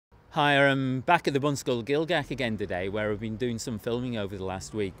Hi, I'm back at the Bunscoill Gilgach again today, where we've been doing some filming over the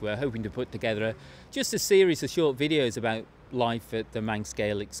last week. We're hoping to put together just a series of short videos about life at the Manx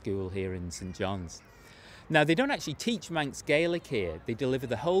Gaelic School here in St John's. Now, they don't actually teach Manx Gaelic here. They deliver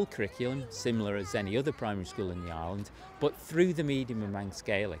the whole curriculum, similar as any other primary school in the island, but through the medium of Manx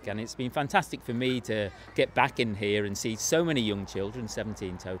Gaelic. And it's been fantastic for me to get back in here and see so many young children,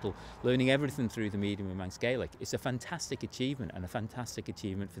 17 total, learning everything through the medium of Manx Gaelic. It's a fantastic achievement, and a fantastic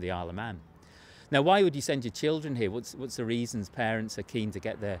achievement for the Isle of Man. Now, why would you send your children here? What's the reasons parents are keen to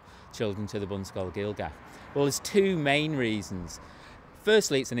get their children to the Bunscoill Gilgach? Well, there's two main reasons.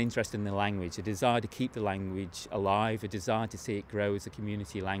 Firstly, it's an interest in the language, a desire to keep the language alive, a desire to see it grow as a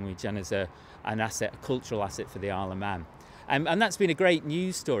community language and as an asset, a cultural asset for the Isle of Man. And that's been a great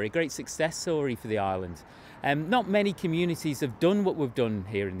news story, a great success story for the island. Not many communities have done what we've done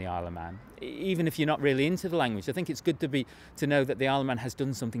here in the Isle of Man, even if you're not really into the language. I think it's good to know that the Isle of Man has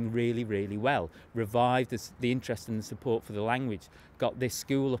done something really, really well, revived the interest and the support for the language, got this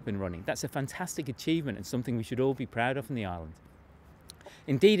school up and running. That's a fantastic achievement and something we should all be proud of in the island.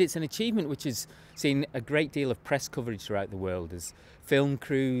 Indeed, it's an achievement which has seen a great deal of press coverage throughout the world, as film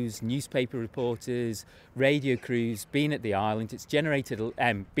crews, newspaper reporters, radio crews been at the island. It's generated,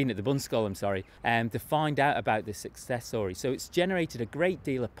 been at the Bunscoill, to find out about this success story. So it's generated a great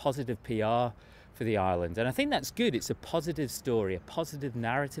deal of positive PR for the island, and I think that's good. It's a positive story, a positive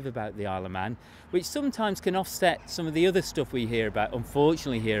narrative about the Isle of Man, which sometimes can offset some of the other stuff we hear about,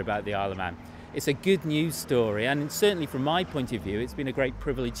 unfortunately hear about the Isle of Man. It's a good news story, and certainly from my point of view, it's been a great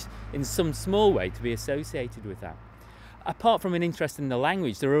privilege in some small way to be associated with that. Apart from an interest in the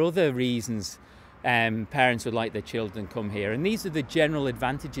language, there are other reasons parents would like their children to come here, and these are the general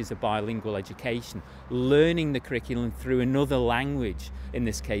advantages of bilingual education, learning the curriculum through another language, in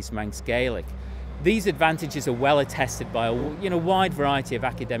this case Manx Gaelic. These advantages are well attested by a wide variety of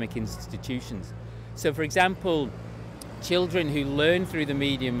academic institutions. So, for example, children who learn through the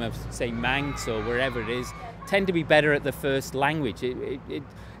medium of, say, Manx or wherever it is, tend to be better at the first language.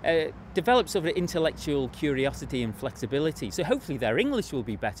 It develops sort of intellectual curiosity and flexibility. So hopefully their English will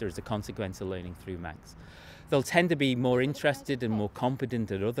be better as a consequence of learning through Manx. They'll tend to be more interested and more competent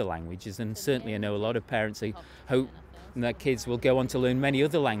at other languages, and certainly I know a lot of parents who hope that kids will go on to learn many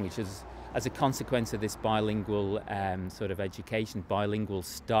other languages as a consequence of this bilingual sort of education, bilingual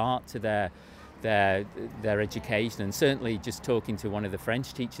start to their education. And certainly just talking to one of the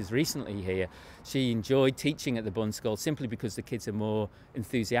French teachers recently here, she enjoyed teaching at the Bunscoill simply because the kids are more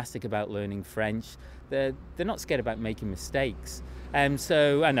enthusiastic about learning French. They're not scared about making mistakes. And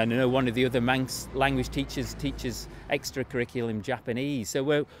I know one of the other Manx language teachers teaches extracurriculum Japanese. So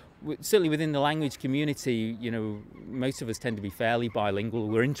we're certainly within the language community, most of us tend to be fairly bilingual.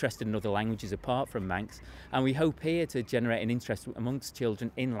 We're interested in other languages apart from Manx, and we hope here to generate an interest amongst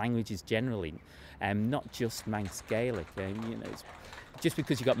children in languages generally, not just Manx Gaelic. Just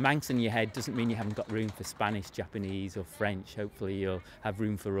because you've got Manx in your head doesn't mean you haven't got room for Spanish, Japanese or French. Hopefully you'll have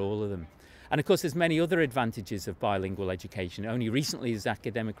room for all of them. And of course, there's many other advantages of bilingual education. Only recently there's an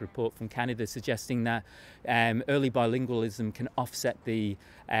academic report from Canada suggesting that early bilingualism can offset the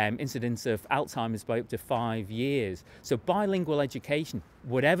incidence of Alzheimer's by up to 5 years. So bilingual education,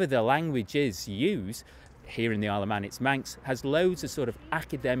 whatever the language is used, here in the Isle of Man it's Manx, has loads of sort of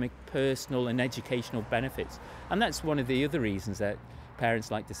academic, personal and educational benefits. And that's one of the other reasons that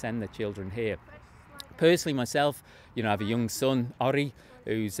parents like to send their children here. Personally myself, I have a young son, Ori,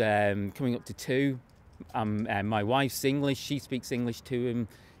 who's coming up to 2. My wife's English, she speaks English to him,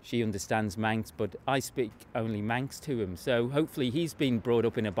 she understands Manx, but I speak only Manx to him. So hopefully he's been brought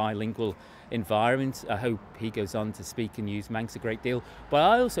up in a bilingual environment. I hope he goes on to speak and use Manx a great deal, but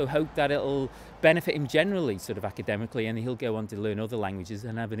I also hope that it'll benefit him generally, sort of academically, and he'll go on to learn other languages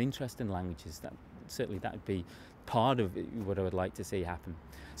and have an interest in languages. Certainly that would be part of what I would like to see happen.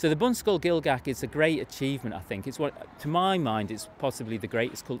 So the Bunscoill Gilgach is a great achievement, I think. It's to my mind, it's possibly the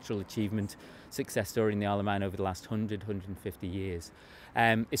greatest cultural achievement, success story in the Isle of Man over the last 150 years.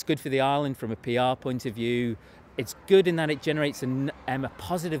 It's good for the island from a PR point of view. It's good in that it generates a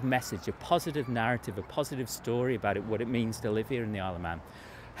positive message, a positive narrative, a positive story about what it means to live here in the Isle of Man.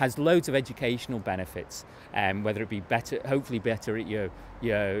 Has loads of educational benefits, whether it be hopefully better at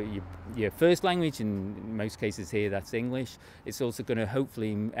your first language, in most cases here that's English. It's also going to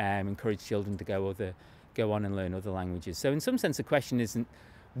hopefully encourage children to go on and learn other languages. So in some sense the question isn't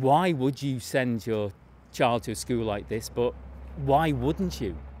why would you send your child to a school like this, but why wouldn't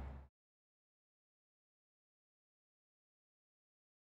you?